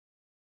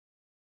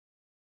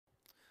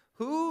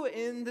Who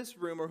in this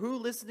room or who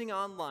listening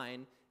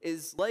online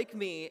is like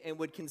me and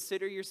would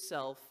consider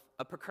yourself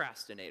a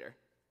procrastinator?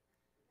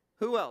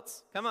 Who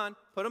else? Come on,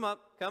 put them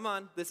up. Come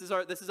on. This is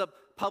a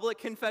public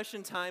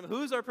confession time.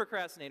 Who's our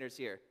procrastinators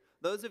here?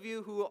 Those of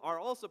you who are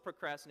also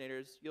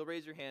procrastinators, you'll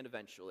raise your hand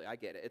eventually. I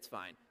get it. It's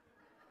fine.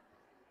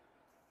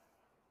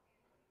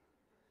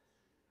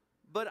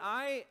 But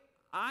I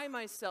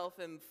myself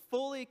am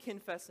fully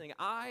confessing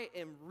I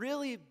am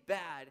really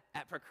bad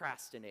at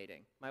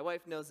procrastinating. My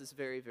wife knows this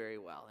very, very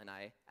well, and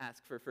I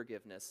ask for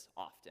forgiveness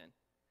often.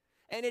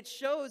 And it's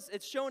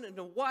shown in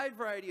a wide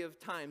variety of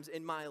times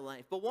in my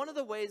life. But one of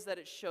the ways that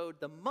it showed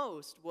the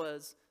most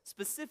was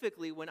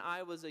specifically when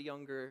I was a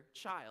younger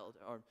child,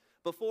 or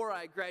before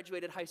I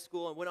graduated high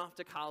school and went off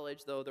to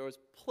college, though there was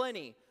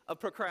plenty of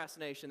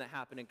procrastination that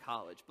happened in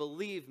college,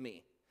 believe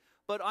me.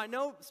 But I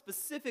know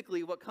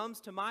specifically what comes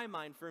to my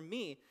mind for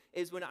me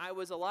is when I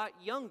was a lot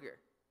younger.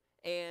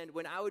 And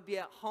when I would be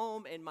at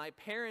home and my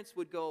parents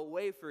would go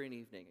away for an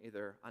evening,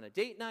 either on a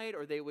date night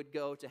or they would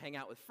go to hang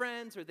out with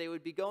friends or they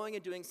would be going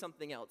and doing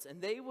something else.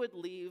 And they would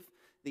leave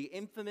the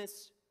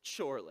infamous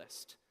chore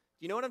list.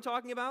 Do you know what I'm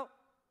talking about?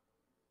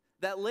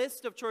 That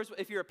list of chores,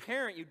 if you're a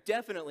parent, you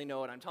definitely know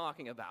what I'm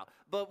talking about.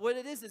 But what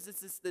it is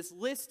it's this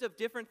list of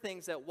different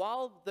things that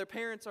while their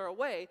parents are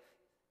away,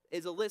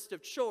 is a list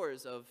of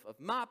chores of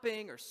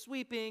mopping or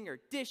sweeping or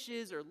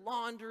dishes or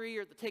laundry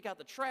or to take out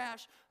the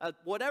trash.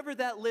 Whatever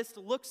that list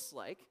looks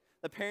like,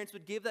 the parents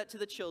would give that to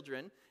the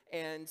children,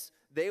 and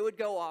they would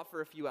go off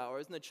for a few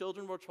hours, and the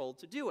children were told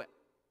to do it.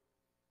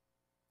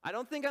 I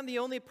don't think I'm the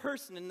only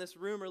person in this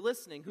room or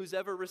listening who's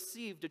ever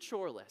received a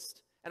chore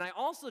list. And I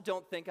also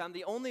don't think I'm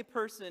the only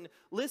person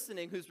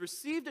listening who's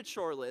received a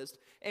chore list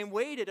and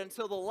waited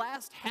until the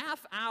last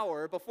half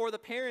hour before the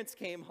parents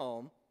came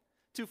home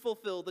to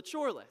fulfill the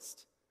chore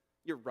list.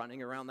 You're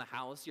running around the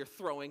house, you're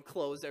throwing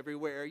clothes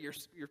everywhere,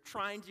 you're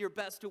trying your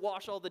best to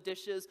wash all the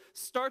dishes,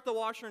 start the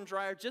washer and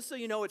dryer just so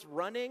you know it's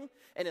running,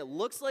 and it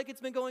looks like it's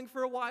been going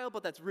for a while,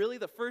 but that's really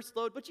the first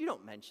load, but you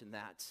don't mention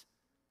that.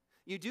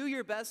 You do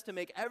your best to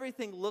make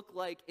everything look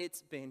like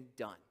it's been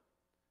done.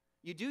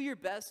 You do your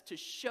best to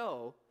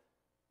show,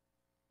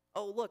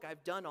 oh, look,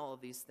 I've done all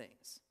of these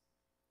things.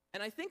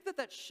 And I think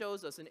that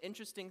shows us an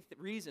interesting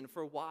reason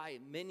for why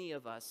many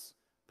of us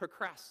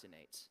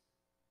procrastinate.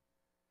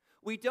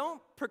 We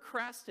don't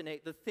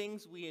procrastinate the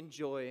things we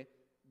enjoy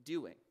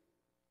doing.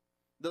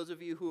 Those of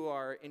you who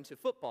are into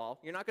football,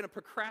 you're not going to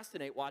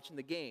procrastinate watching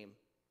the game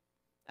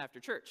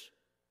after church.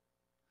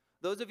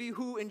 Those of you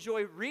who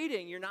enjoy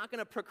reading, you're not going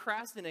to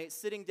procrastinate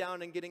sitting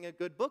down and getting a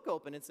good book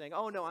open and saying,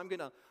 oh no,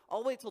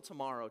 I'll wait till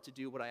tomorrow to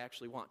do what I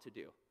actually want to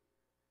do.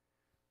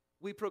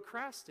 We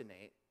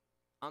procrastinate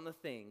on the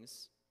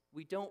things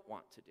we don't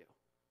want to do.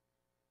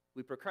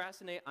 We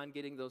procrastinate on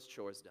getting those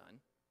chores done.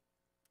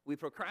 We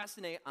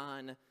procrastinate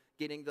on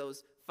getting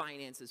those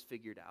finances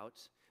figured out.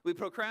 We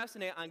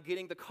procrastinate on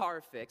getting the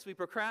car fixed. We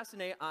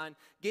procrastinate on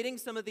getting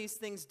some of these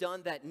things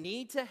done that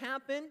need to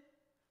happen,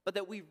 but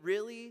that we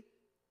really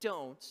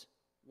don't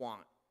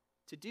want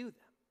to do them.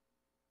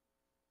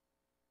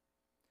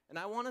 And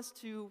I want us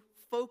to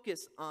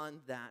focus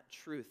on that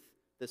truth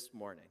this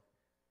morning,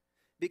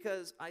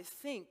 because I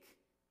think,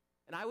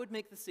 and I would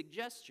make the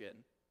suggestion,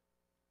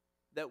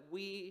 that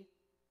we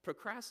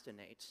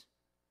procrastinate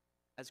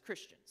as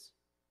Christians.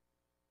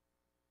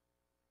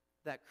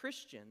 That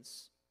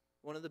Christians,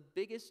 one of the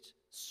biggest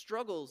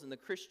struggles in the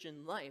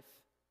Christian life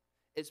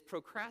is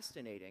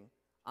procrastinating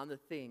on the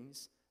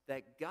things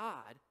that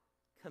God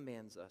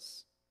commands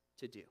us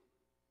to do.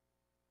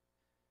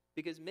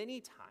 Because many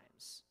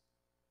times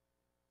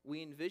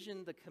we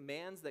envision the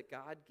commands that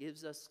God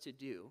gives us to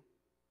do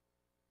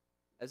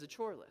as a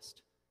chore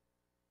list.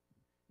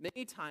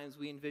 Many times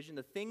we envision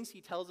the things he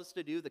tells us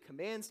to do, the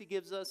commands he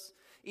gives us,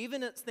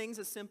 even as things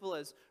as simple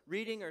as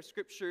reading our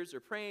scriptures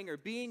or praying or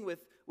being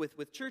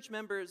with church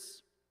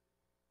members.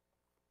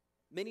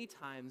 Many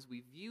times we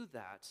view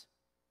that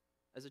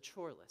as a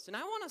chore list. And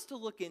I want us to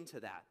look into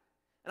that.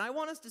 And I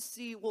want us to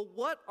see, well,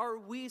 what are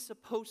we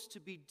supposed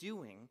to be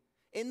doing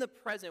in the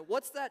present?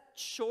 What's that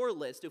chore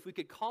list, if we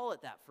could call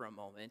it that for a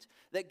moment,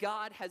 that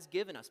God has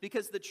given us?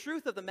 Because the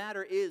truth of the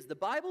matter is, the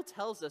Bible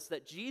tells us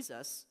that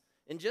Jesus,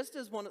 and just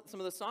as some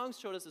of the songs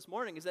showed us this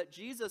morning, is that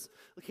Jesus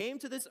came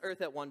to this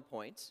earth at one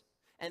point,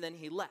 and then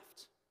he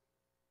left.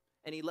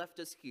 And he left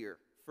us here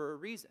for a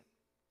reason.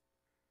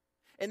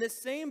 And this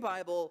same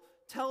Bible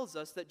tells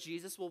us that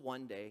Jesus will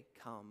one day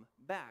come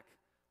back.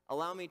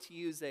 Allow me to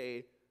use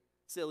a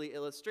silly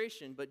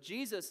illustration, but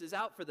Jesus is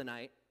out for the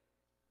night,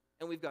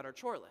 and we've got our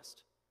chore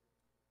list.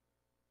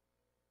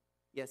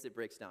 Yes, it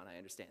breaks down, I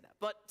understand that.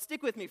 But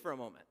stick with me for a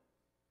moment.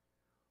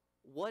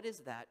 What is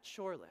that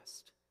chore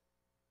list?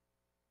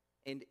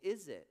 And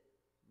is it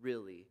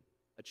really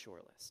a chore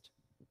list?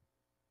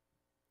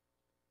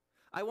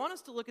 I want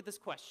us to look at this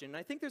question, and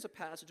I think there's a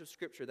passage of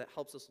Scripture that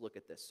helps us look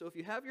at this. So if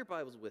you have your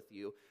Bibles with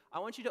you, I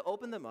want you to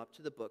open them up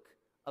to the book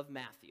of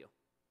Matthew.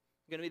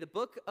 It's going to be the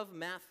book of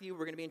Matthew.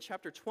 We're going to be in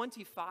chapter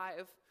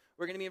 25.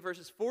 We're going to be in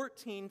verses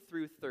 14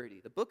 through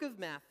 30. The book of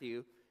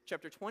Matthew,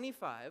 chapter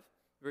 25,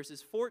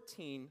 verses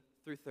 14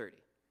 through 30.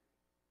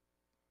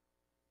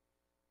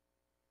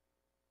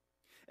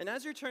 And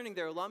as you're turning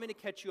there, allow me to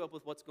catch you up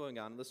with what's going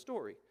on in the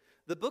story.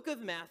 The book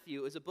of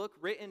Matthew is a book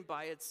written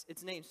by its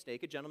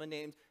namesake, a gentleman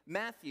named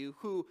Matthew,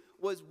 who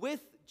was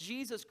with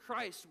Jesus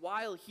Christ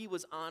while he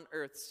was on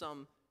earth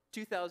some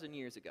 2,000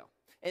 years ago.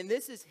 And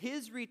this is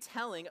his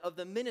retelling of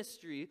the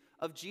ministry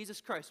of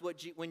Jesus Christ,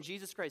 when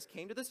Jesus Christ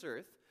came to this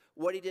earth,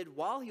 what he did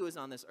while he was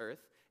on this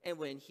earth, and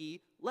when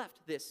he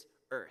left this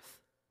earth.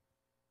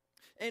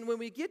 And when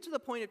we get to the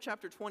point of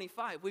chapter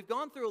 25, we've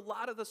gone through a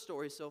lot of the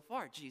stories so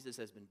far. Jesus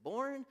has been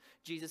born.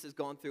 Jesus has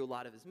gone through a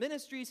lot of his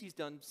ministries. He's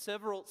done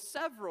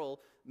several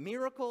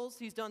miracles.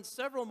 He's done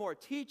several more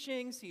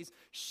teachings. He's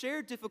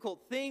shared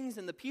difficult things,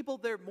 and the people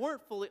there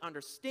weren't fully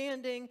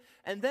understanding.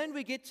 And then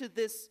we get to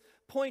this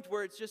point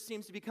where it just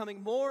seems to be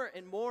becoming more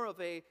and more of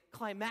a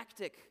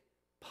climactic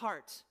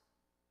part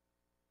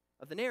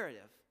of the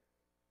narrative.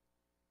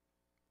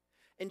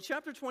 In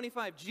chapter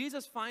 25,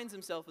 Jesus finds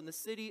himself in the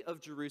city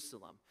of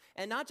Jerusalem.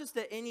 And not just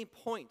at any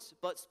point,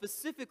 but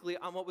specifically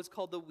on what was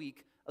called the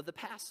week of the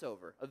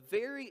Passover, a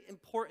very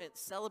important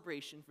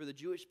celebration for the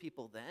Jewish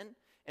people then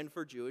and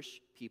for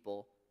Jewish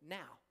people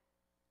now.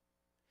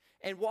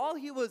 And while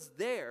he was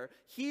there,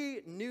 he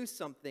knew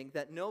something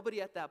that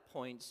nobody at that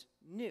point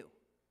knew,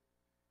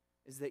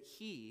 is that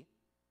he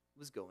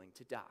was going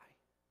to die.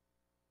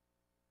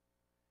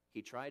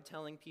 He tried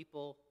telling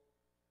people.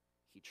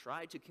 He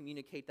tried to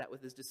communicate that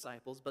with his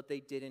disciples, but they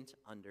didn't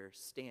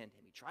understand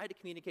him. He tried to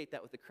communicate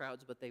that with the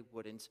crowds, but they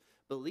wouldn't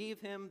believe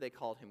him. They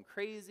called him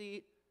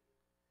crazy.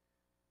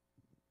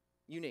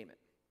 You name it.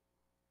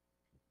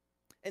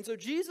 And so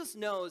Jesus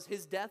knows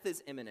his death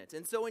is imminent.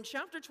 And so in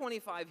chapter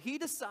 25, he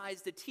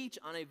decides to teach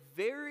on a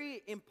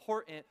very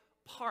important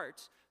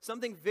part,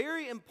 something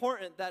very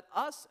important that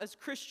us as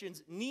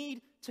Christians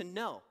need to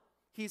know.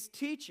 He's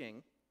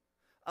teaching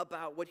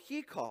about what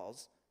he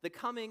calls the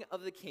coming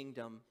of the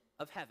kingdom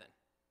of heaven.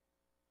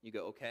 You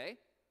go, okay,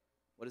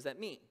 what does that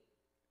mean?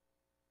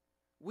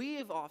 We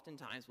have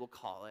oftentimes will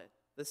call it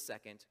the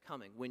second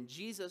coming, when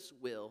Jesus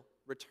will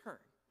return.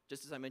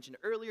 Just as I mentioned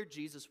earlier,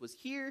 Jesus was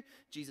here,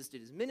 Jesus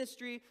did his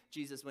ministry,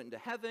 Jesus went into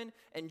heaven,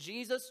 and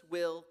Jesus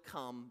will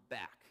come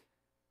back.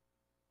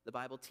 The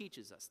Bible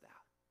teaches us that.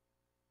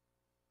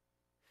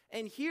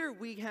 And here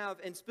we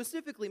have, and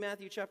specifically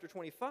Matthew chapter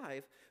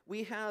 25,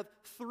 we have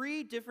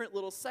 3 different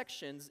little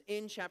sections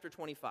in chapter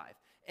 25.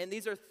 And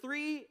these are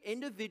 3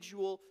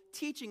 individual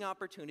teaching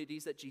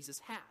opportunities that Jesus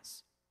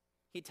has.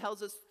 He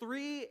tells us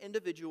 3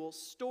 individual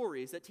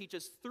stories that teach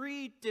us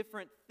 3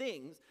 different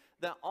things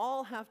that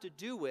all have to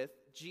do with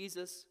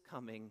Jesus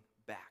coming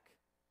back.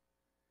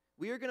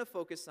 We are going to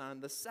focus on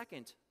the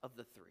second of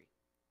the 3.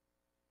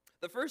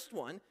 The first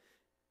one,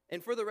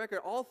 and for the record,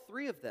 all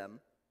 3 of them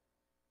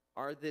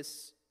are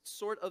this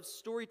sort of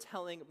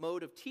storytelling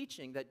mode of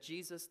teaching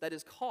that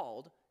is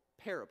called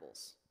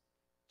parables.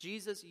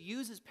 Jesus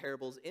uses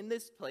parables in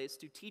this place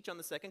to teach on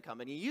the second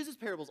coming. He uses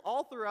parables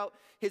all throughout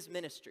his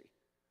ministry.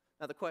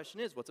 Now the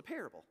question is, what's a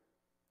parable?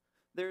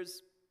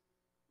 There's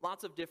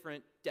lots of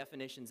different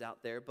definitions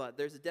out there, but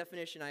there's a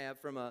definition I have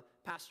from a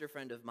pastor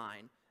friend of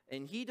mine,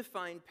 and he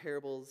defined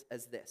parables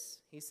as this.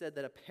 He said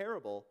that a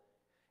parable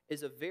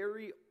is a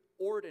very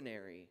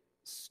ordinary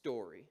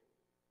story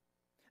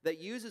that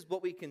uses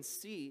what we can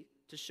see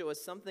to show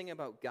us something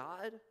about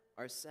God,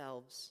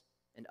 ourselves,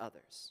 and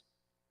others.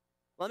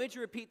 Let me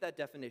repeat that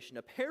definition.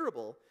 A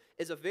parable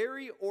is a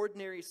very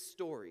ordinary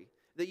story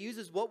that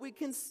uses what we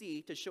can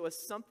see to show us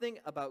something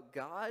about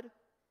God,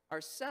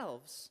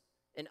 ourselves,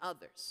 and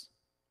others.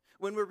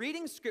 When we're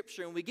reading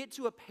Scripture and we get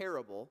to a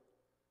parable,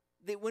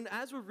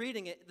 as we're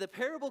reading it, the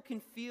parable can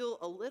feel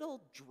a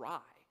little dry.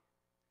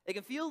 It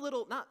can feel a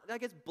little,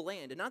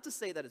 bland. And not to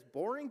say that it's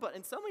boring, but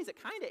in some ways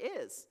it kind of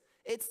is.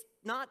 It's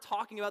not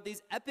talking about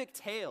these epic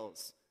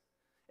tales.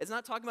 It's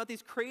not talking about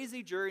these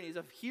crazy journeys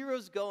of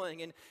heroes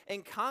going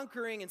and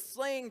conquering and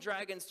slaying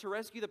dragons to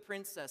rescue the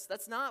princess.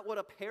 That's not what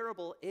a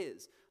parable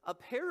is. A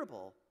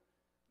parable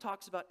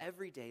talks about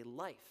everyday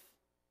life.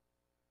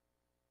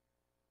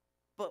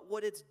 But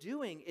what it's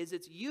doing is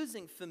it's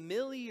using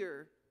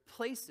familiar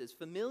places,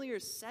 familiar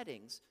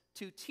settings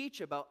to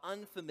teach about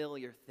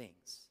unfamiliar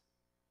things.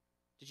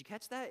 Did you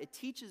catch that?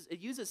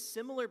 It uses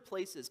similar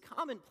places,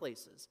 common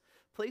places,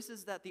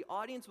 places that the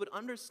audience would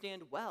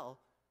understand well,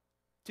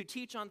 to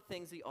teach on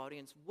things the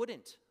audience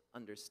wouldn't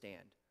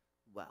understand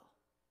well.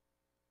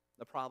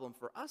 The problem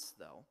for us,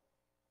 though,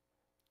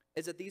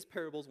 is that these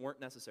parables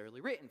weren't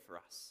necessarily written for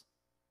us,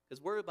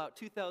 because we're about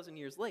 2,000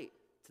 years late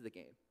to the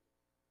game.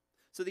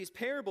 So these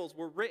parables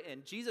were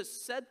written, Jesus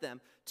said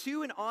them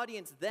to an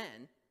audience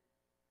then,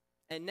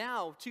 and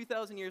now,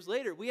 2,000 years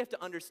later, we have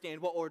to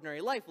understand what ordinary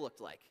life looked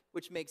like,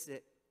 which makes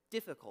it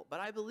difficult.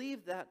 But I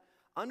believe that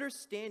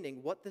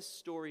understanding what this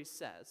story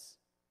says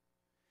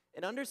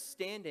and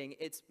understanding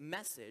its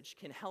message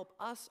can help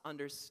us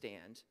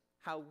understand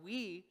how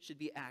we should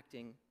be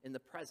acting in the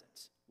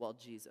present while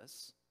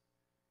Jesus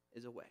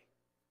is away.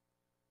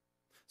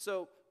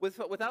 So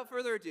without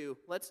further ado,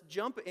 let's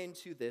jump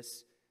into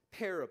this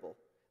parable.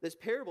 This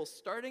parable,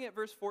 starting at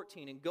verse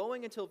 14 and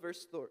going until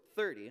verse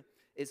 30,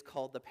 is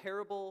called the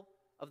parable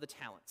of the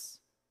talents.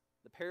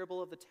 the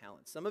parable of the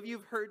talents. Some of you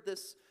have heard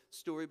this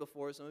story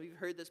before, some of you have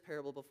heard this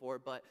parable before,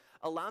 but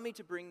allow me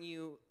to bring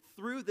you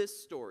through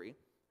this story,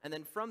 and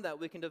then from that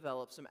we can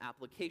develop some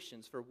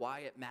applications for why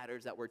it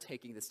matters that we're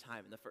taking this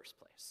time in the first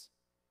place.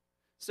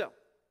 So,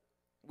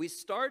 we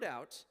start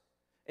out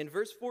in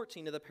verse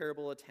 14 of the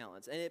parable of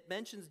talents, and it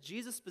mentions,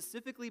 Jesus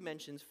specifically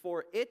mentions,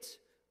 for it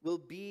will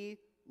be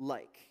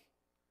like.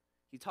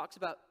 He talks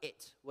about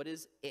it. What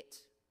is it?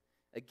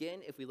 Again,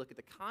 if we look at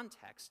the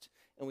context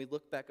and we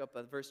look back up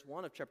at verse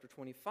 1 of chapter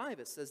 25,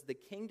 it says, the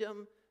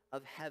kingdom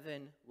of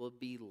heaven will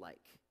be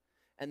like.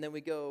 And then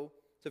we go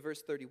to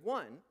verse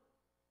 31,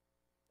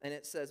 and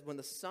it says, when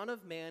the Son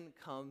of Man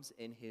comes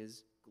in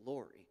his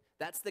glory.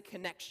 That's the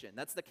connection.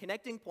 That's the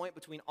connecting point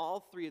between all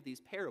three of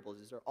these parables,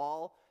 is they're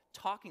all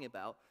talking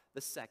about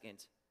the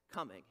second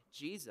coming,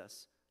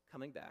 Jesus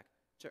coming back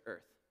to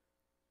earth.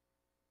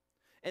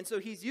 And so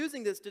he's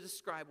using this to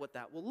describe what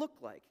that will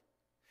look like.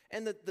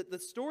 And the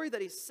story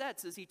that he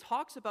sets is he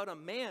talks about a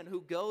man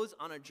who goes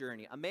on a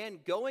journey, a man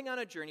going on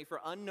a journey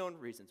for unknown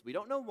reasons. We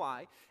don't know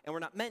why, and we're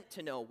not meant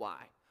to know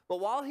why.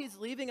 But while he's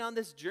leaving on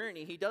this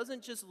journey, he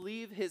doesn't just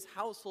leave his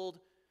household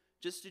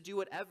just to do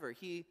whatever.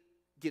 He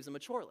gives them a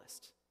chore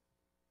list.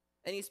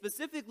 And he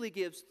specifically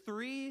gives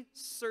 3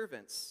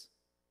 servants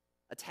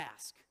a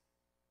task.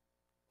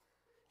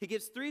 He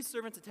gives 3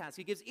 servants a task.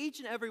 He gives each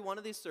and every one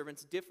of these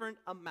servants different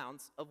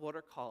amounts of what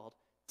are called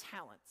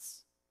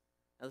talents.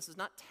 Now, this is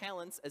not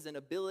talents as in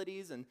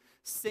abilities and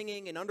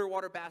singing and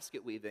underwater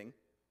basket weaving.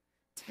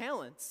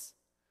 Talents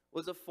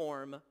was a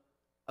form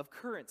of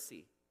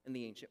currency in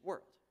the ancient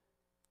world.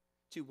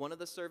 To one of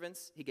the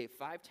servants, he gave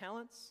 5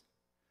 talents.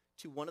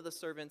 To one of the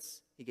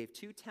servants, he gave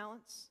 2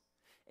 talents.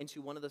 And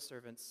to one of the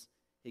servants,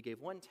 he gave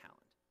 1 talent.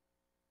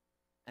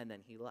 And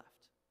then he left.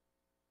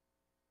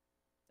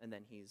 And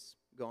then he's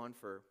gone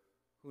for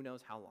who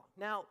knows how long.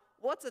 Now,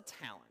 what's a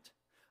talent?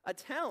 A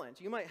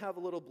talent, you might have a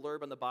little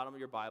blurb on the bottom of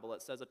your Bible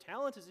that says a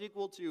talent is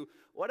equal to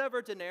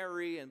whatever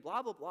denarii and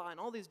blah, blah, blah, and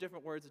all these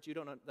different words that you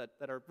don't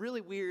that are really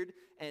weird,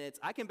 and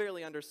I can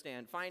barely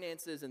understand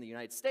finances in the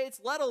United States,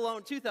 let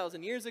alone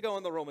 2,000 years ago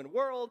in the Roman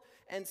world.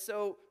 And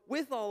so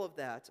with all of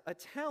that, a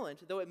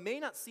talent, though it may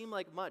not seem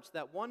like much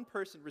that one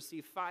person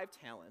received 5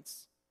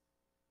 talents,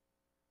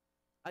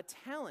 a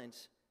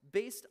talent,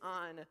 based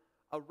on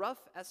a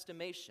rough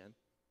estimation,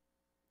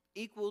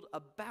 equaled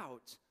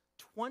about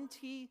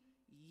 20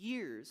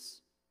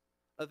 years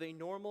of a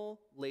normal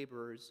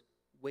laborer's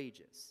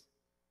wages.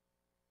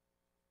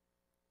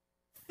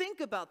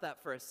 Think about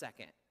that for a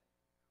second.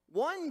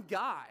 One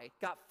guy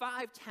got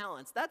 5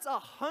 talents. That's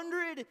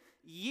 100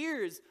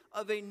 years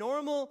of a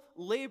normal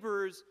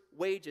laborer's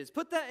wages.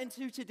 Put that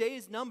into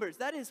today's numbers.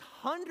 That is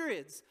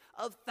hundreds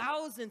of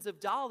thousands of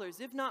dollars,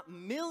 if not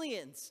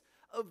millions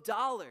of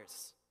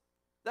dollars.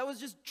 That was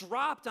just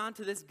dropped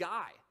onto this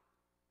guy.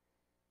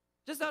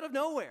 Just out of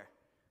nowhere.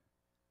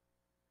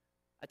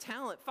 A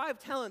talent, 5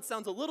 talents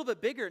sounds a little bit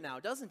bigger now,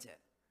 doesn't it?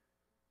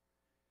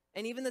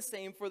 And even the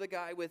same for the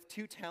guy with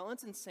 2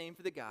 talents, and same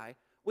for the guy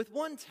with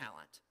 1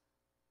 talent.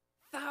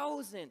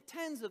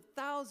 Tens of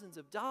thousands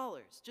of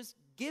dollars just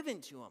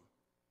given to him.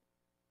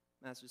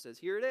 Master says,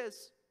 here it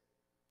is.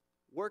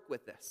 Work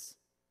with this.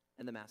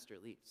 And the master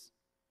leaves.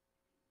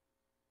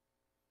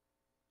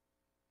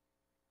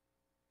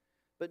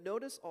 But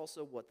notice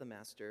also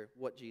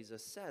what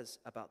Jesus says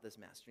about this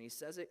master. And he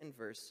says it in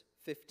verse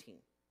 15.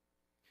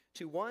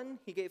 To one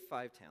he gave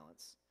 5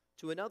 talents,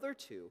 to another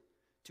 2,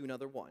 to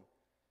another 1,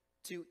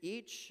 to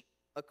each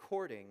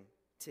according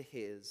to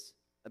his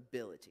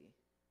ability.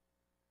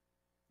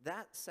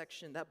 That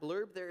section, that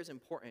blurb there is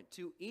important.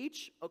 To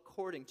each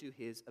according to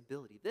his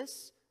ability.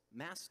 This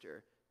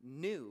master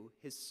knew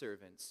his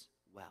servants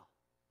well.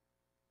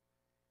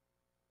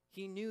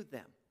 He knew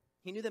them.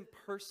 He knew them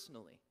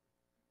personally.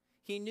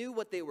 He knew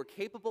what they were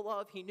capable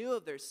of. He knew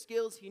of their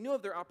skills. He knew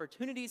of their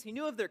opportunities. He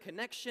knew of their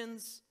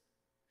connections.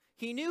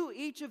 He knew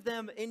each of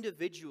them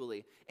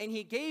individually, and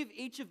he gave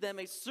each of them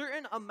a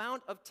certain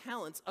amount of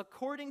talents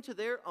according to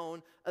their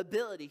own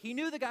ability. He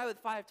knew the guy with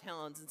 5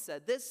 talents and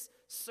said, this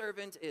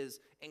servant is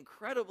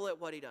incredible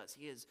at what he does.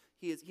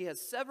 He has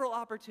several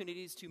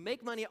opportunities to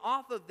make money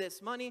off of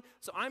this money,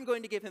 so I'm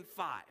going to give him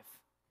 5.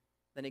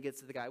 Then he gets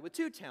to the guy with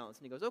 2 talents,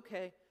 and he goes,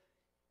 okay,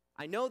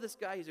 I know this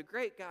guy. He's a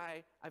great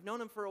guy. I've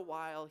known him for a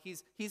while.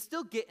 He's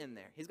still getting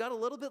there. He's got a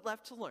little bit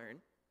left to learn.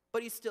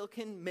 But he still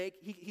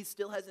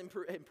has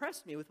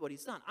impressed me with what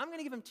he's done. I'm going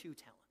to give him 2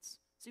 talents.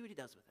 See what he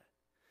does with it.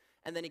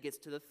 And then he gets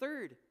to the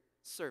 3rd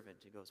servant.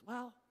 He goes,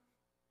 well,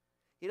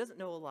 he doesn't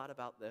know a lot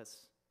about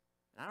this.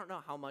 And I don't know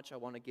how much I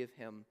want to give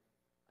him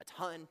a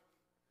ton.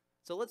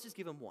 So let's just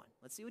give him 1.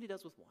 Let's see what he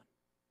does with 1.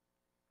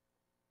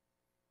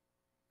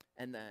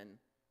 And then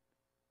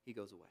he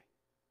goes away.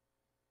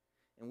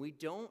 And we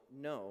don't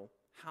know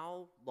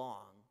how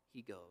long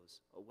he goes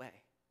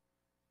away.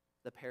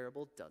 The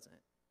parable doesn't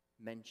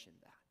mention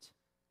that.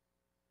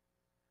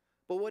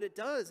 But what it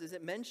does is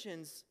it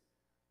mentions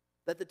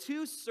that the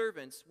 2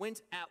 servants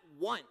went at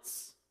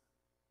once.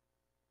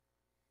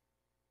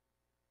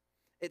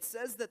 It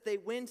says that they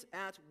went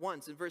at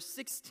once. In verse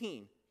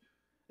 16,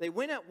 they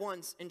went at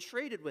once and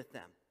traded with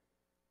them.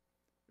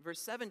 Verse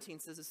 17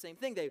 says the same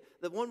thing.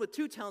 The one with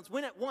 2 talents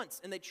went at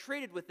once, and they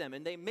traded with them,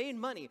 and they made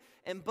money.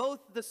 And both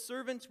the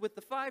servant with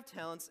the 5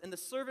 talents and the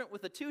servant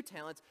with the 2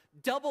 talents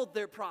doubled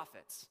their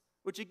profits,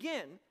 which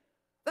again,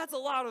 that's a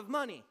lot of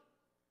money.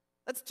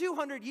 That's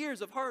 200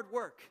 years of hard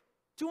work,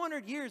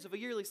 200 years of a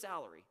yearly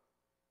salary.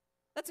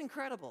 That's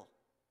incredible.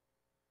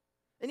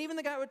 And even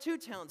the guy with 2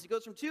 talents, he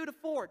goes from 2 to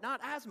 4,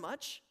 not as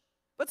much,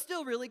 but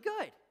still really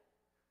good.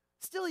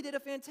 Still, he did a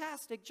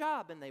fantastic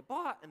job, and they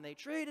bought, and they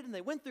traded, and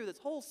they went through this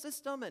whole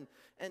system,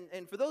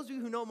 and for those of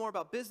you who know more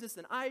about business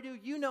than I do,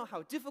 you know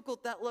how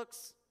difficult that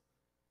looks.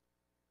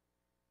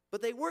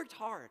 But they worked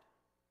hard,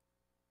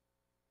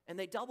 and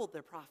they doubled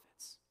their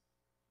profits.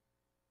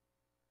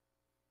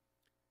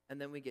 And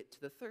then we get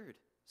to the third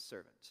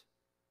servant.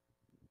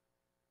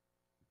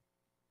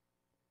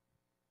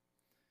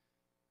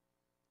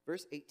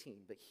 Verse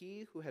 18, but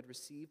he who had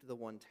received the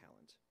 1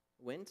 talent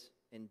went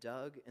and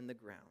dug in the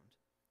ground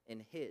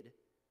and hid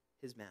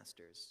his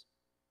master's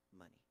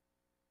money.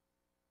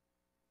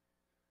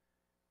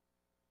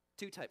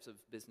 2 types of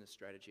business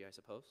strategy, I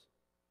suppose.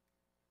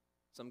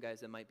 Some guys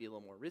that might be a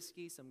little more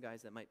risky, some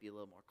guys that might be a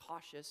little more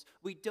cautious.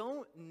 We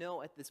don't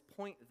know at this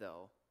point,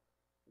 though,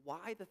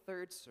 why the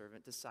third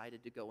servant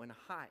decided to go and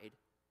hide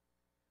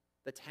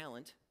the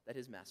talent that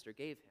his master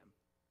gave him.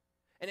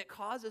 And it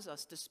causes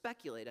us to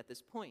speculate at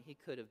this point. He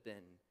could have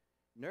been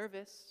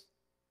nervous,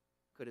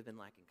 could have been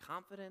lacking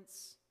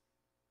confidence.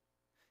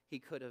 He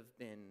could have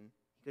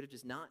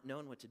just not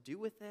known what to do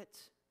with it.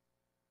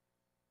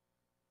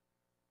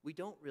 We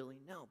don't really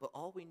know, but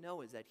all we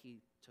know is that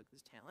he took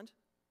this talent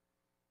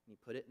and he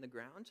put it in the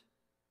ground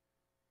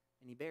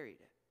and he buried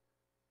it.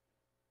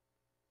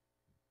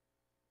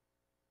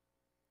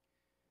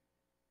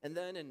 And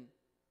then an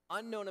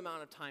unknown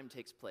amount of time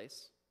takes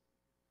place,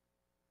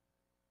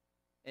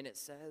 and it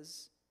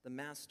says the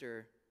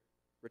master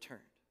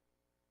returned.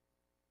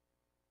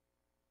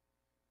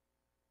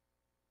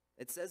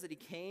 It says that he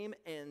came,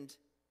 and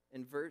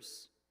in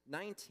verse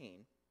 19,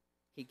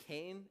 he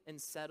came and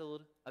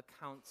settled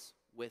accounts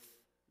with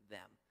them.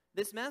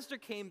 This master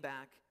came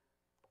back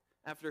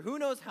after who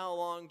knows how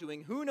long,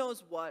 doing who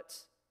knows what.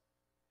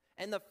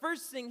 And the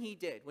first thing he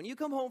did, when you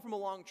come home from a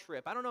long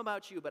trip, I don't know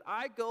about you, but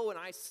I go and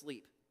I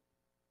sleep.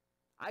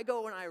 I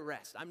go and I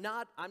rest. I'm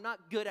not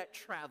good at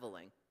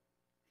traveling,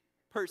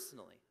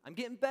 personally. I'm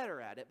getting better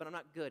at it, but I'm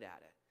not good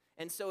at it.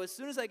 And so as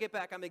soon as I get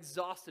back, I'm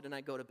exhausted and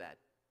I go to bed.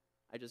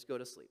 I just go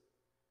to sleep.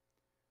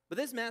 But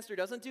this master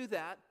doesn't do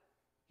that.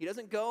 He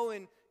doesn't go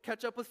and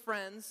catch up with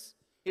friends.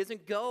 He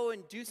doesn't go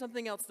and do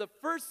something else. The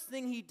first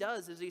thing he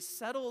does is he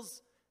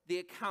settles the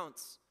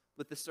accounts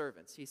with the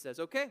servants. He says,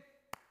 okay,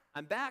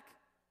 I'm back.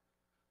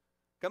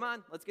 Come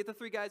on, let's get the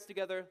 3 guys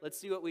together. Let's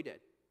see what we did.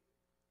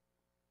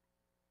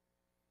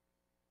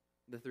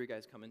 The 3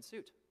 guys come in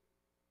suit.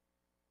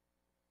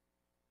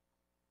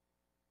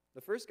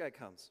 The first guy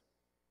comes.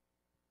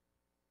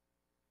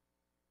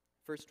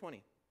 Verse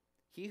 20.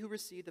 He who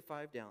received the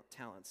 5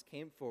 talents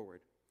came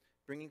forward,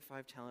 bringing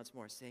 5 talents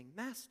more, saying,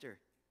 Master,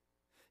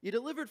 you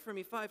delivered for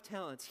me 5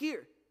 talents.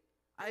 Here,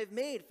 I have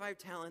made 5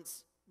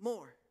 talents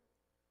more.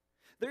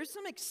 There's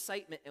some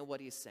excitement in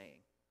what he's saying.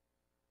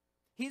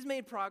 He's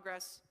made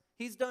progress.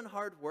 He's done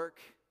hard work.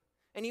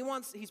 And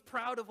he's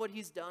proud of what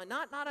he's done.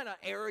 Not in an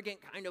arrogant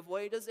kind of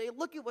way. He does say,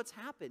 look at what's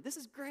happened. This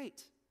is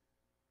great.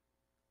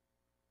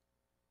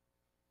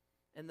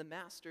 And the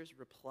master's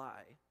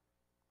reply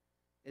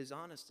is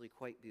honestly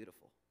quite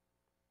beautiful.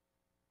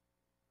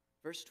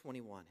 Verse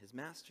 21, his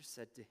master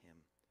said to him,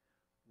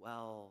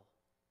 well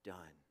done,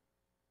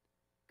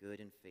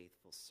 good and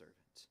faithful servant.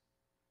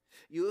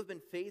 You have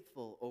been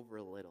faithful over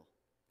a little.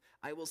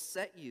 I will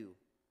set you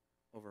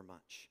over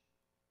much.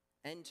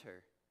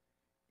 Enter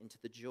into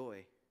the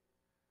joy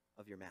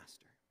of your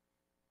master.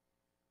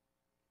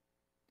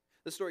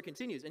 The story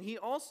continues. And he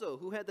also,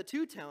 who had the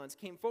 2 talents,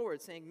 came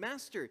forward, saying,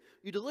 Master,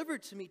 you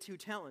delivered to me 2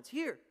 talents.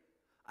 Here,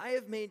 I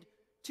have made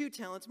 2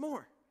 talents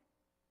more.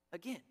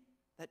 Again,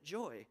 that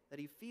joy that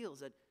he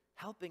feels at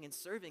helping and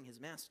serving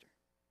his master.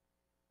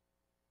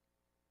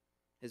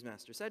 His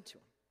master said to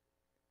him,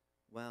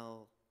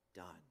 well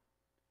done,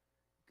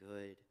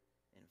 good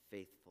and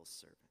faithful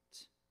servant.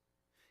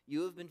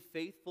 You have been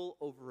faithful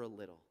over a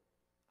little.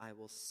 I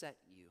will set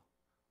you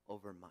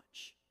over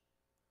much.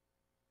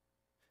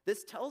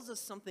 This tells us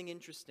something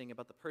interesting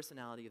about the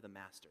personality of the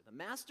master. The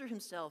master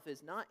himself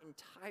is not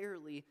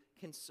entirely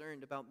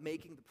concerned about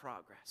making the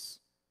progress.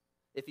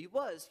 If he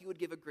was, he would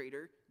give a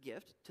greater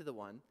gift to the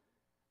one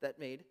that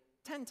made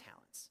 10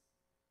 talents.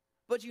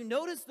 But you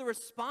notice the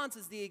response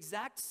is the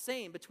exact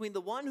same between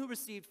the one who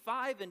received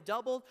 5 and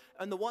doubled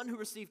and the one who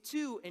received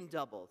 2 and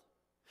doubled.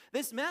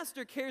 This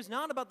master cares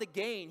not about the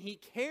gain. He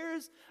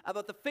cares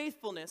about the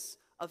faithfulness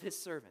of his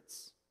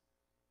servants.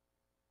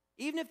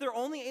 Even if they're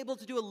only able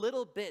to do a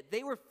little bit,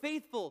 they were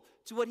faithful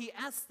to what he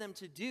asked them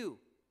to do,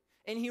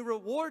 and he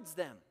rewards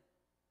them.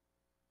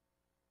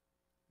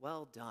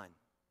 Well done,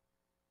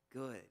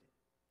 good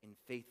and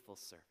faithful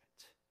servant.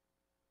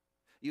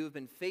 You have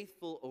been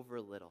faithful over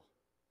a little.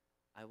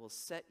 I will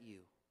set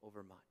you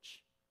over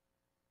much.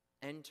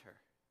 Enter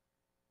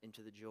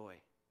into the joy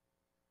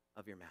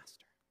of your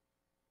master.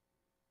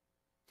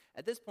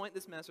 At this point,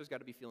 this master's got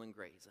to be feeling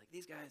great. He's like,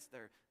 these guys,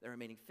 they're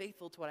remaining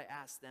faithful to what I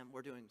asked them.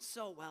 We're doing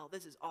so well.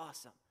 This is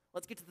awesome.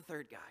 Let's get to the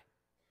third guy.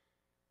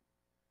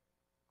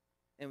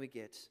 And we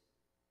get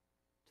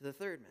to the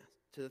third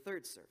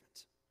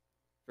servant.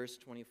 Verse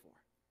 24.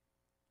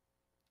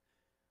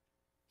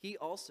 He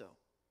also,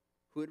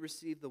 who had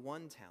received the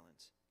 1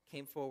 talent,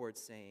 came forward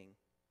saying,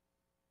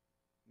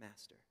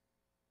 Master,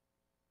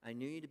 I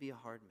knew you to be a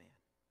hard man,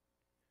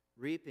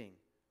 reaping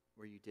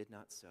where you did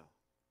not sow,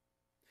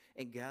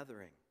 and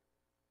gathering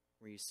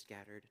where you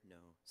scattered no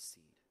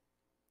seed.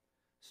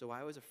 So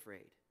I was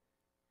afraid,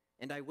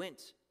 and I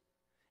went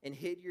and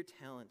hid your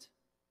talent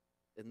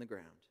in the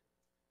ground.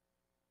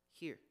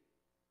 Here,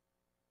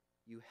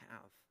 you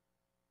have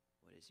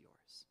what is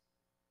yours.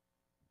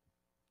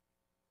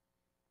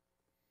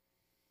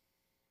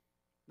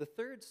 The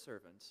third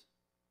servant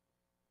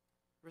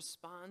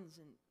responds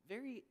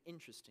very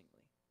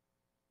interestingly,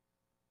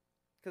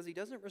 because he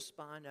doesn't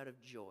respond out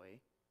of joy.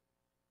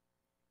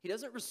 He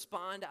doesn't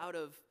respond out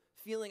of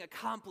feeling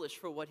accomplished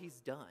for what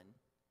he's done.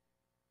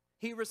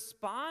 He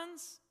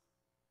responds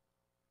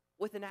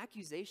with an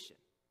accusation.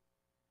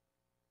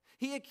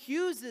 He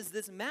accuses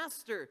this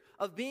master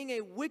of being a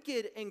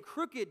wicked and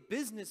crooked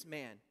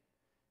businessman,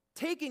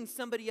 taking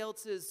somebody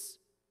else's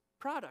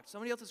product,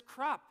 somebody else's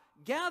crop,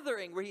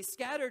 gathering where he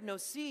scattered no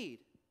seed.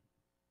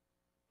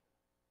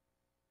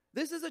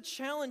 This is a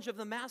challenge of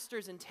the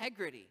master's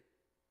integrity.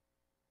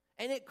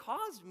 And it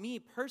caused me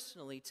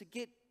personally to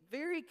get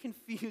very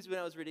confused when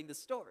I was reading the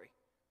story.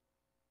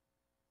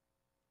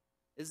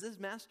 Is this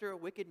master a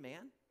wicked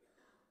man?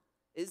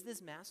 Is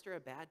this master a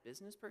bad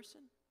business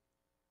person?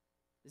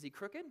 Is he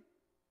crooked?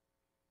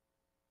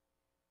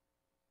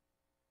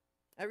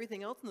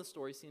 Everything else in the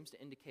story seems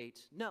to indicate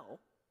no.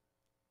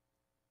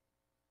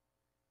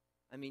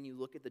 I mean, you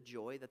look at the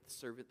joy that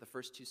the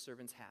first 2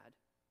 servants had.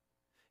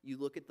 You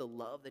look at the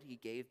love that he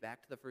gave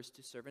back to the first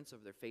 2 servants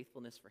of their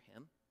faithfulness for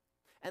him.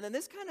 And then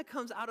this kind of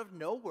comes out of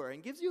nowhere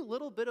and gives you a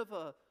little bit of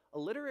a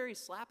literary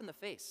slap in the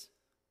face.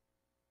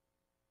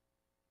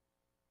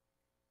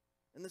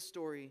 And the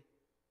story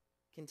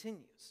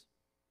continues.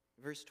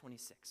 Verse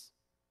 26.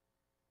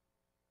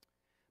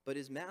 But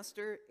his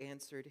master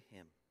answered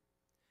him,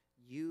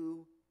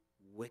 You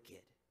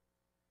wicked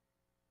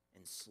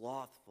and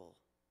slothful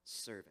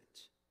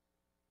servant.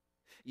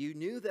 You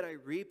knew that I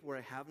reap where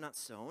I have not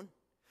sown,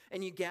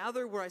 and you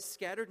gather where I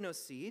scattered no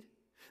seed.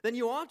 Then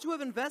you ought to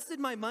have invested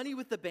my money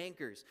with the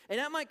bankers, and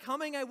at my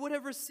coming I would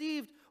have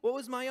received what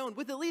was my own,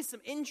 with at least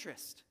some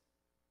interest.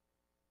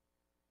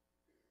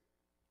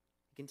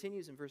 He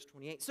continues in verse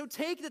 28. So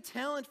take the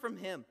talent from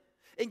him,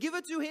 and give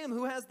it to him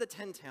who has the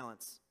 10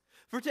 talents.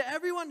 For to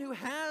everyone who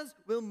has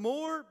will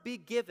more be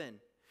given,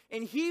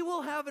 and he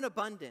will have an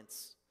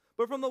abundance.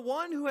 But from the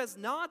one who has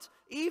not,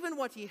 even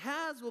what he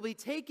has will be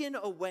taken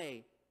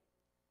away.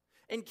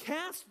 And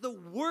cast the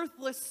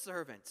worthless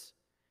servant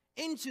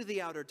into the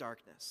outer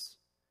darkness.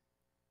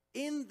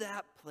 In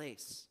that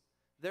place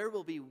there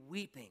will be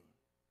weeping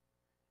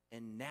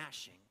and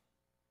gnashing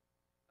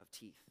of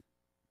teeth.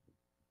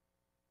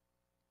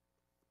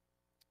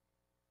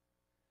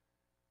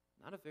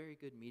 Not a very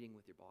good meeting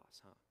with your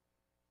boss, huh?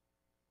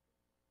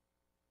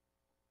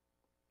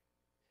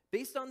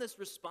 Based on this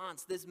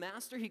response, this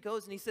master, he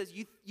goes and he says,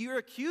 you're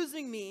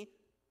accusing me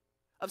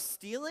of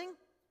stealing?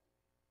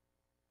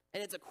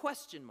 And it's a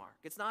question mark.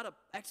 It's not an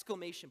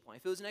exclamation point.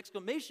 If it was an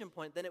exclamation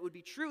point, then it would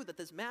be true that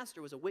this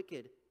master was a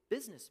wicked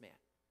businessman.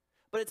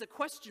 But it's a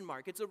question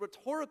mark. It's a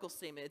rhetorical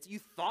statement. It's, you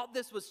thought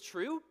this was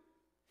true?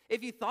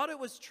 If you thought it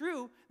was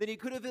true, then you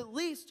could have at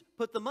least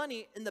put the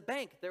money in the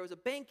bank. There was a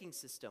banking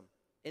system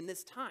in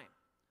this time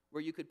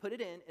where you could put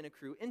it in and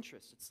accrue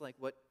interest. It's like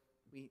what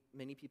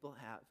many people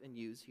have and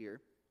use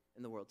here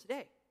in the world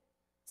today.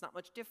 It's not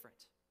much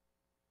different.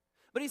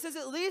 But he says,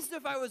 at least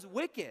if I was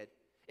wicked,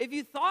 if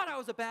you thought I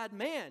was a bad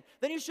man,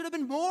 then you should have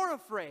been more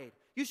afraid.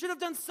 You should have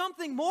done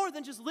something more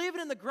than just leave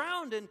it in the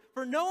ground and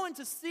for no one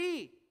to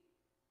see,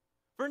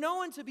 for no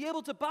one to be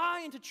able to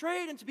buy and to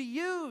trade and to be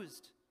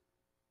used.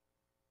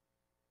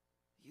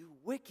 You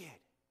wicked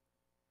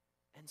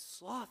and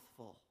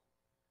slothful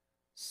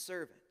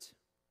servant.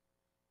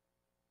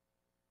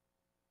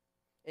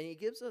 And he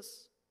gives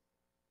us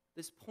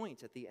this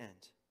point at the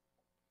end.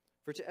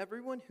 For to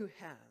everyone who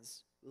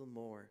has will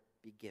more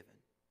be given,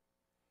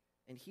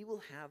 and he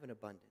will have an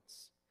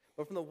abundance.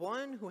 But from the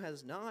one who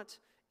has not,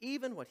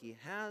 even what he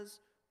has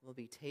will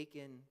be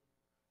taken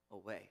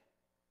away.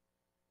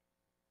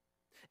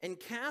 And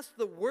cast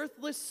the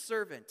worthless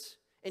servant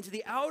into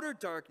the outer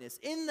darkness.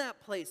 In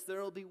that place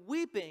there will be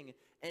weeping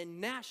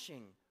and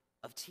gnashing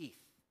of teeth.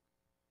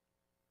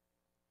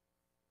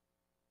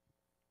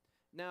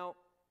 Now,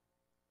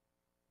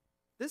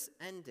 this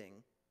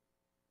ending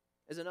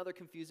is another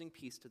confusing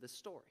piece to this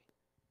story.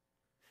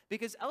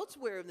 Because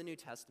elsewhere in the New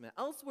Testament,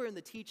 elsewhere in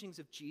the teachings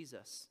of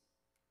Jesus,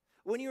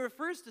 when he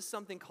refers to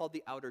something called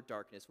the outer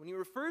darkness, when he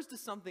refers to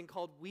something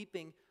called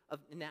weeping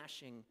of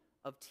gnashing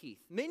of teeth,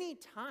 many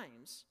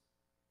times,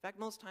 in fact,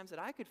 most times that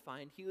I could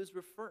find, he was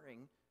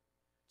referring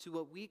to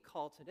what we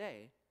call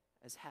today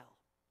as hell.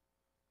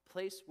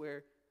 place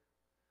where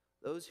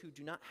those who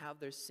do not have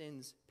their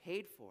sins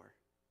paid for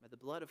by the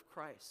blood of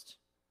Christ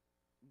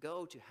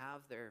go to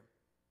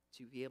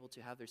be able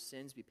to have their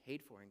sins be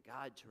paid for and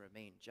God to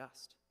remain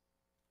just.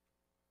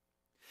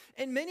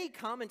 And many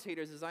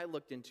commentators, as I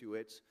looked into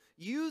it,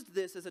 used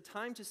this as a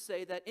time to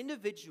say that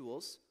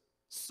individuals,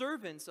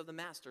 servants of the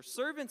master,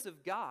 servants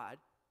of God,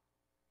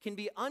 can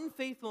be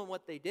unfaithful in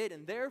what they did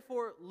and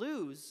therefore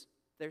lose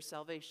their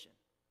salvation.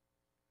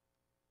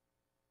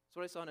 That's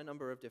what I saw in a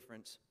number of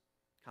different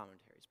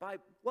commentaries by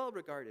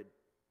well-regarded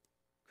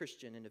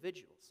Christian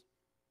individuals.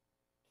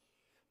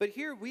 But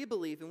here we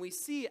believe, and we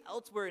see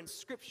elsewhere in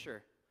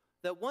Scripture,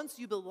 that once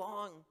you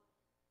belong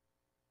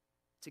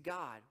to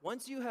God,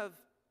 once you have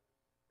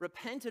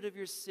repented of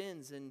your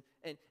sins and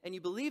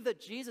you believe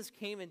that Jesus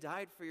came and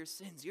died for your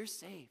sins, you're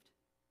saved.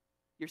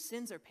 Your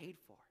sins are paid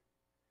for.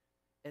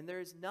 And there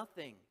is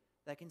nothing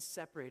that can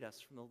separate us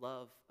from the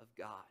love of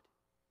God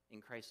in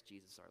Christ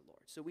Jesus our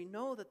Lord. So we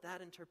know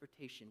that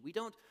interpretation, we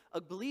don't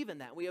believe in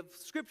that. We have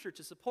Scripture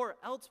to support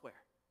elsewhere.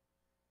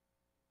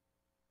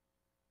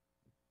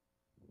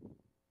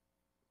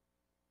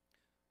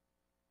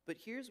 But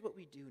here's what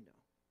we do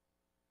know.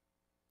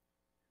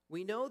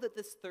 We know that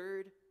this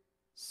third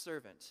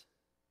servant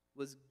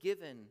was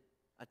given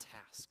a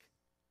task.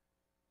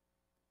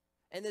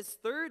 And this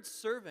third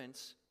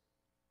servant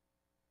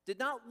did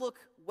not look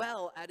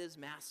well at his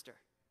master.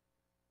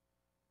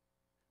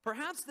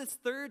 Perhaps this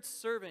third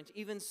servant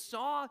even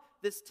saw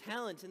this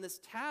talent and this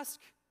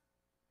task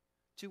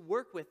to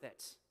work with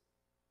it.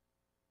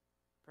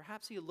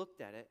 Perhaps he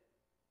looked at it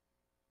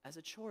as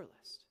a chore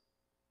list.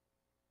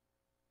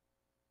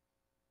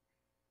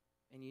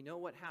 And you know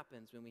what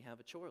happens when we have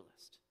a chore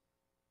list?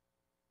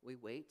 We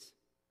wait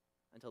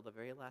until the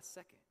very last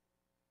second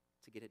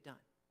to get it done.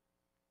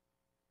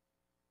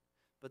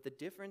 But the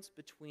difference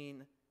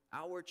between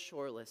our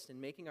chore list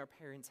and making our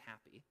parents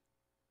happy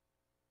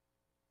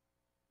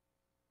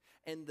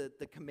and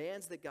the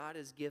commands that God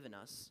has given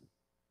us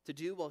to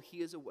do while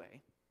He is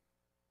away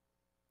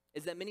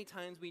is that many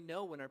times we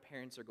know when our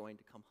parents are going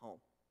to come home.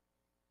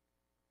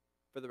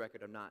 For the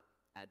record, I'm not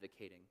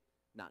advocating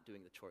not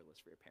doing the chore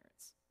list for your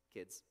parents.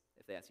 Kids,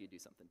 if they ask you to do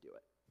something, do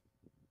it.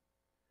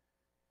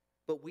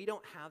 But we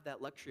don't have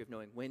that luxury of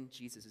knowing when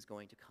Jesus is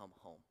going to come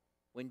home,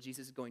 when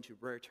Jesus is going to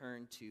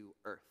return to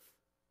earth.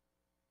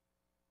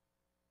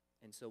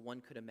 And so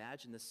one could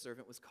imagine this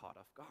servant was caught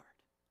off guard.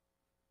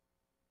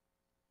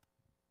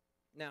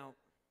 Now,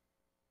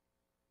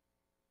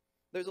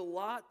 there's a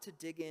lot to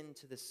dig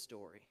into this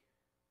story.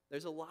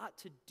 There's a lot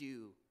to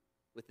do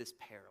with this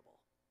parable.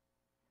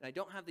 And I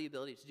don't have the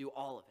ability to do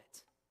all of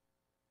it.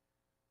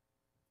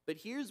 But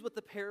here's what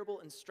the parable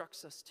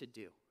instructs us to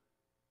do.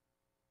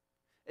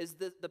 Is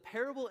the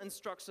parable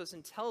instructs us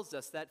and tells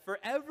us that for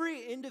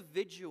every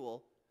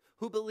individual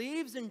who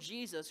believes in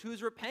Jesus,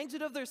 who's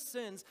repented of their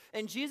sins,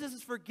 and Jesus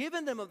has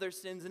forgiven them of their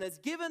sins and has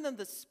given them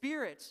the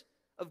Spirit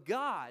of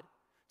God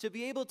to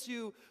be able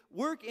to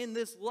work in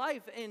this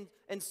life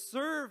and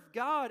serve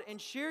God and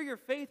share your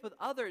faith with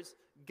others,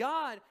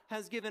 God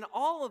has given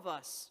all of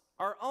us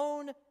our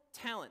own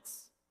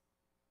talents.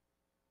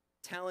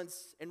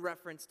 Talents in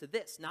reference to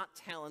this, not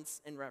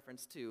talents in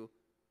reference to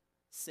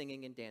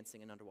singing and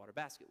dancing and underwater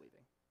basket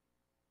weaving.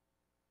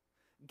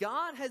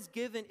 God has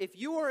given, if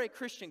you are a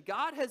Christian,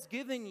 God has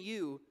given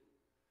you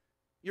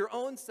your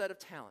own set of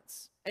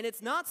talents. And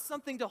it's not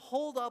something to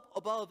hold up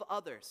above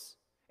others.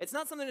 It's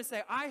not something to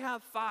say, I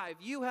have 5,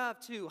 you have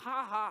 2,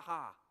 ha, ha,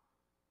 ha.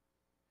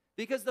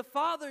 Because the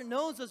Father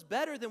knows us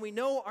better than we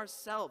know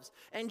ourselves.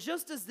 And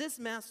just as this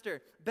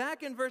master,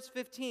 back in verse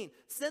 15,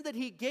 said that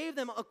he gave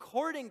them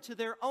according to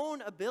their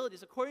own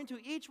abilities, according to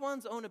each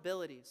one's own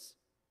abilities,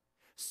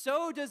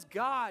 so does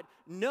God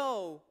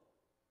know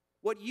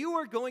what you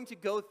are going to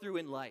go through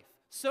in life.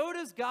 So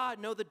does God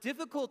know the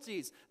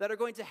difficulties that are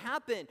going to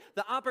happen,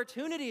 the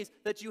opportunities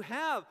that you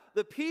have,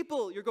 the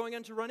people you're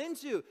going to run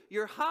into,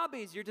 your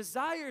hobbies, your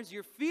desires,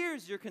 your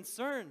fears, your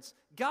concerns.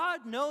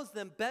 God knows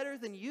them better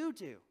than you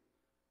do.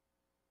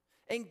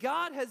 And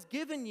God has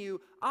given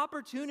you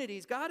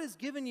opportunities. God has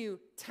given you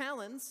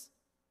talents.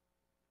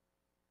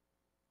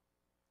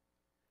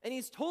 And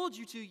He's told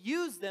you to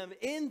use them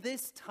in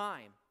this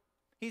time.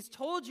 He's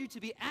told you to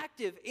be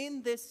active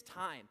in this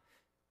time.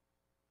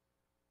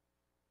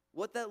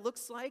 What that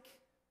looks like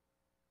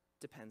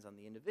depends on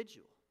the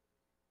individual.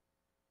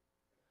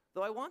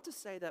 Though I want to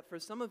say that for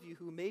some of you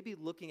who may be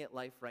looking at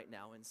life right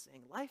now and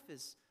saying,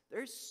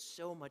 there's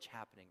so much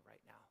happening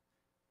right now.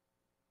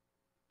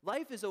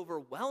 Life is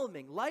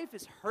overwhelming. Life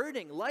is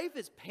hurting. Life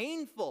is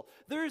painful.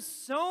 There's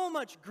so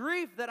much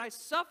grief that I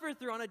suffer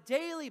through on a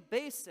daily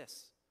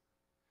basis.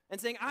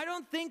 And saying, I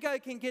don't think I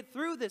can get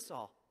through this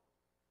all.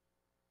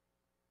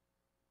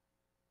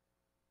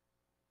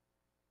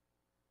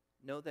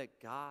 Know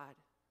that God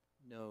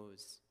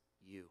knows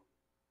you.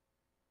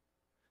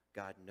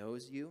 God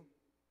knows you.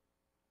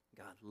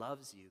 God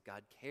loves you.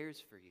 God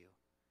cares for you.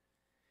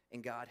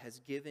 And God has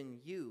given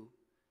you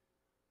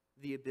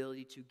the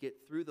ability to get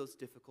through those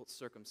difficult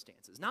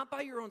circumstances. Not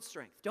by your own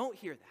strength. Don't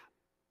hear that.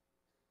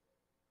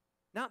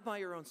 Not by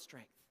your own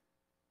strength.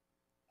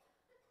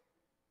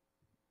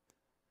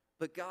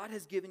 But God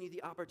has given you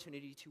the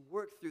opportunity to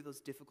work through those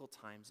difficult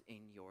times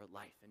in your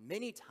life. And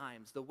many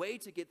times, the way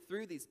to get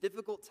through these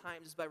difficult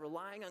times is by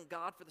relying on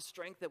God for the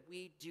strength that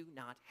we do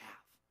not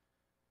have.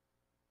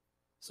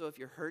 So if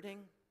you're hurting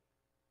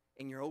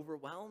and you're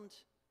overwhelmed,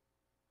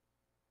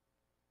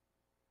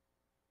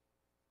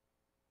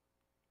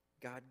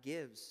 God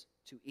gives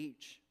to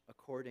each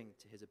according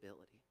to his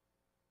ability.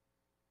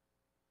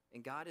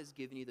 And God has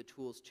given you the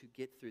tools to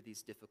get through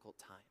these difficult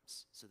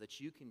times so that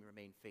you can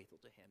remain faithful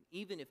to him,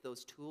 even if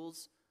those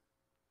tools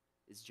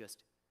is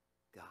just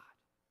God.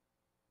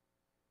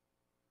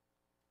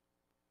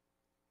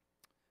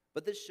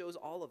 But this shows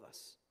all of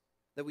us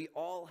that we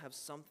all have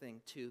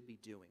something to be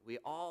doing. We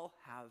all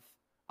have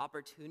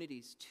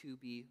opportunities to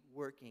be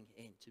working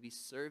in, to be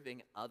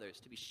serving others,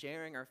 to be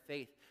sharing our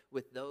faith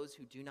with those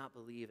who do not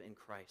believe in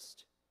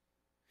Christ.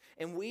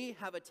 And we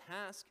have a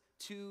task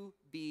to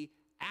be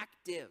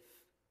active.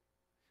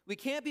 We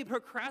can't be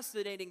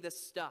procrastinating this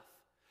stuff.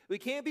 We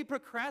can't be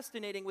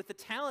procrastinating with the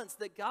talents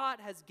that God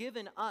has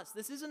given us.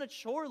 This isn't a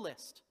chore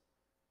list.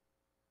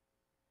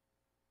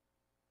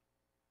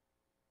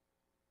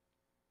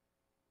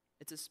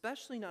 It's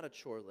especially not a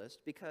chore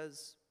list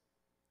because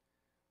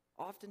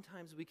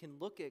oftentimes we can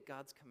look at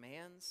God's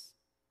commands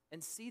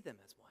and see them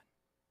as one.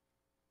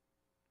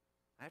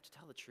 I have to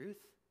tell the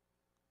truth.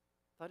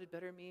 I thought it'd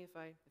better me if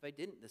I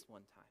didn't this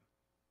one time.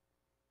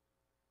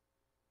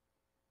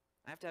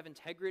 I have to have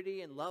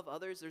integrity and love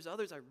others. There's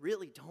others I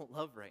really don't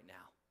love right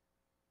now.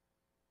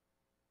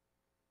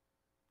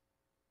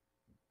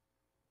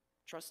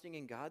 Trusting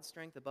in God's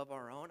strength above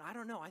our own. I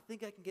don't know. I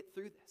think I can get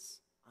through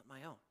this on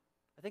my own.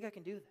 I think I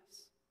can do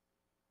this.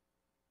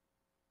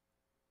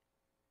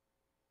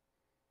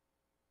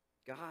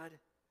 God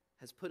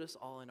has put us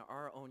all in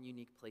our own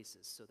unique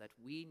places so that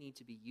we need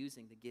to be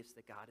using the gifts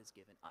that God has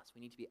given us.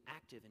 We need to be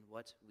active in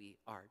what we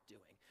are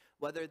doing.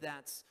 Whether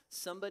that's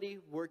somebody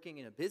working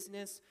in a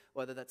business,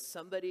 whether that's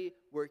somebody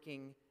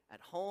working at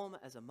home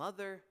as a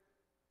mother,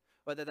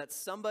 whether that's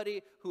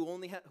somebody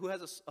who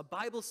has a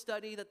Bible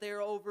study that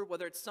they're over,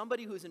 whether it's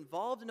somebody who's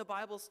involved in a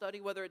Bible study,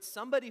 whether it's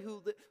somebody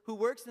who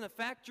works in a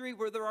factory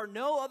where there are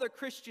no other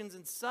Christians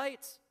in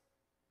sight.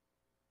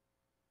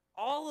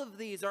 All of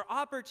these are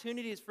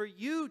opportunities for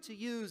you to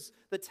use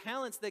the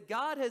talents that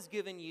God has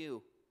given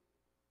you.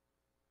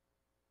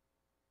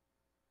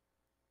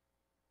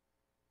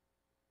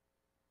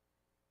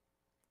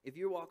 If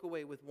you walk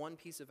away with one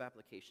piece of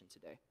application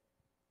today,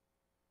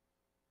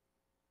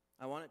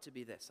 I want it to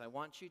be this. I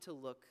want you to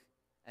look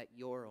at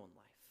your own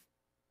life.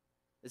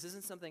 This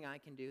isn't something I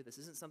can do. This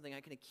isn't something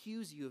I can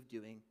accuse you of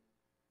doing.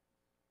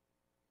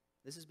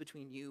 This is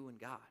between you and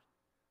God.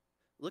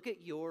 Look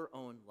at your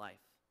own life.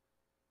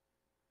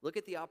 Look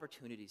at the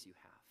opportunities you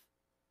have.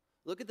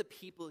 Look at the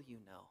people you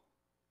know.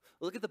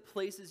 Look at the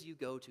places you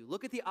go to.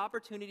 Look at the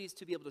opportunities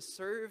to be able to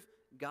serve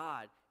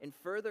God and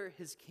further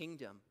his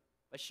kingdom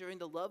by sharing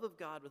the love of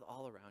God with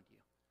all around you.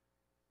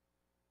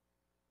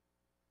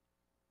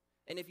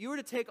 And if you were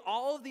to take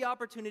all of the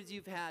opportunities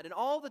you've had and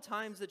all the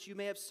times that you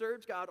may have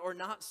served God or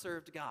not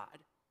served God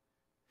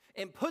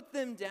and put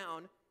them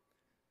down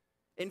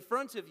in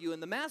front of you,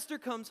 and the master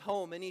comes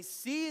home and he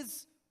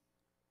sees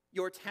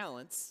your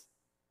talents,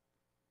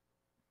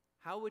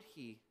 how would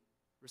he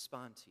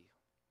respond to you?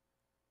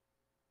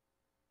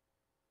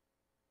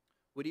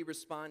 Would he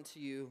respond to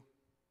you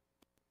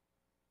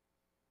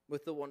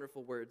with the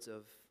wonderful words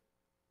of,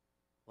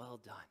 "Well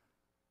done,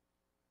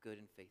 good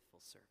and faithful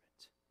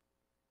servant"?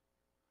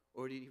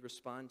 Or did he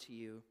respond to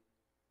you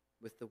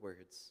with the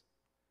words,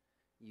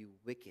 "You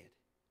wicked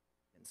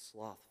and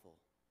slothful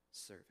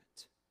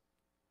servant"?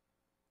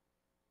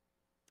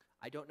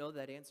 I don't know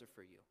that answer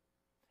for you.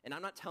 And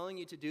I'm not telling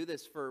you to do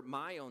this for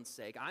my own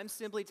sake. I'm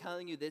simply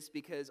telling you this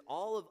because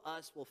all of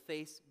us will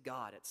face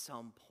God at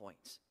some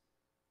point.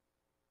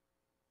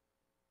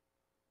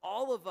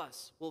 All of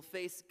us will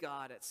face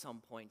God at some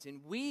point.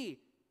 And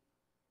we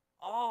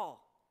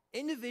all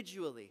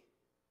individually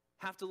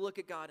have to look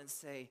at God and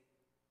say,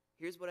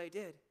 here's what I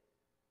did.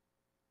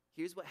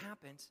 Here's what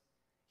happened.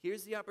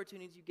 Here's the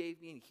opportunities you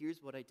gave me, and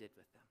here's what I did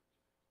with them.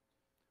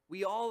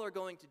 We all are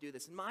going to do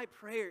this. And my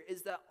prayer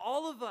is that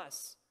all of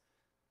us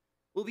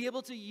will be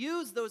able to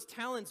use those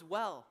talents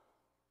well.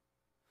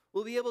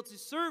 We'll be able to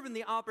serve in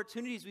the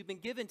opportunities we've been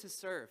given to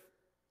serve.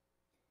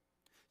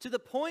 To the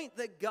point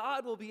that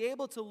God will be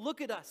able to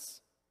look at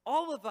us,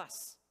 all of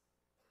us,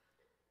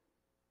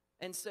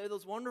 and say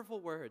those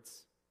wonderful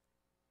words,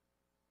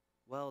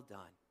 "Well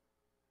done,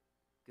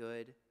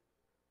 good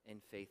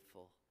and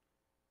faithful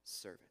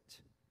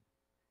servant.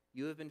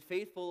 You have been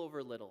faithful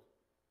over little.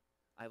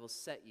 I will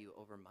set you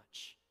over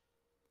much.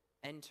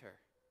 Enter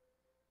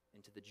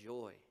into the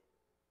joy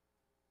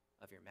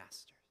of your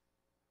master."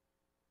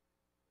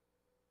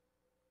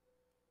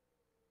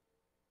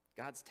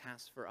 God's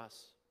tasks for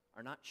us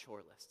are not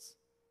chore lists.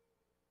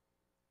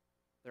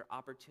 They're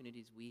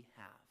opportunities we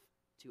have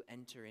to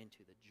enter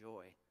into the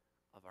joy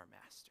of our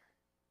master.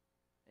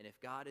 And if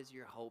God is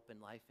your hope in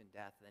life and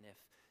death, and if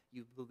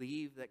you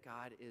believe that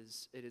it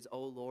is,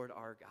 "O Lord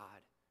our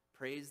God,"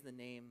 praise the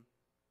name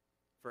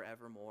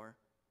forevermore,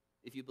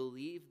 if you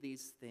believe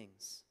these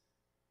things,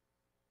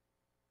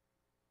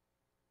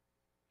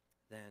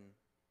 then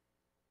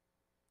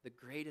the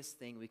greatest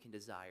thing we can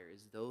desire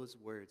is those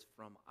words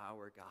from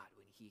our God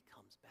when he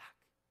comes back.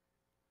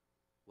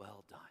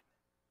 Well done,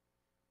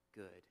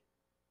 good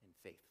and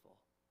faithful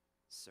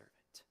servant.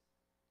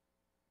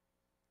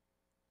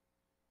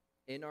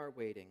 In our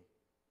waiting,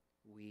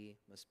 we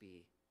must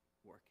be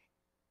working.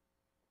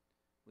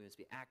 We must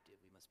be active.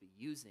 We must be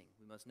using.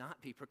 We must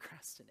not be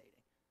procrastinating,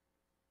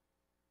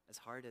 as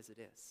hard as it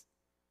is.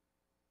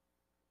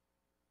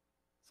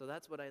 So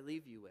that's what I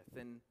leave you with.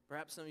 And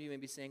perhaps some of you may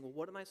be saying, well,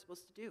 what am I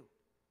supposed to do?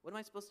 What am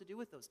I supposed to do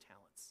with those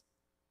talents?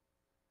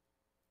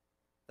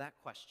 That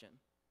question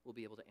we'll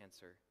be able to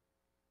answer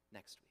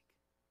next week.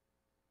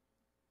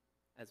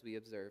 As we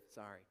observe,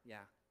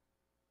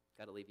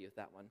 got to leave you with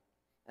that one,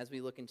 as we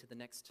look into the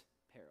next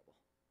parable.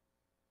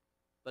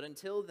 But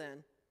until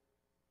then,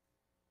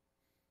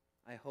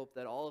 I hope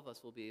that all of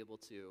us will be able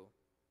to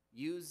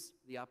use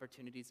the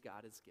opportunities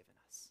God has given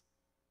us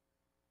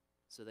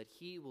so that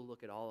he will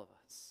look at all of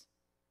us,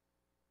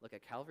 look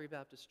at Calvary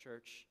Baptist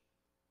Church,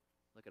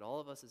 look at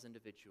all of us as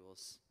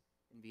individuals,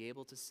 and be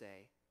able to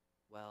say,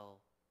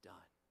 well done,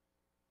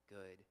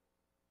 good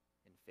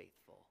and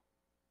faithful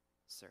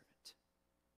servant.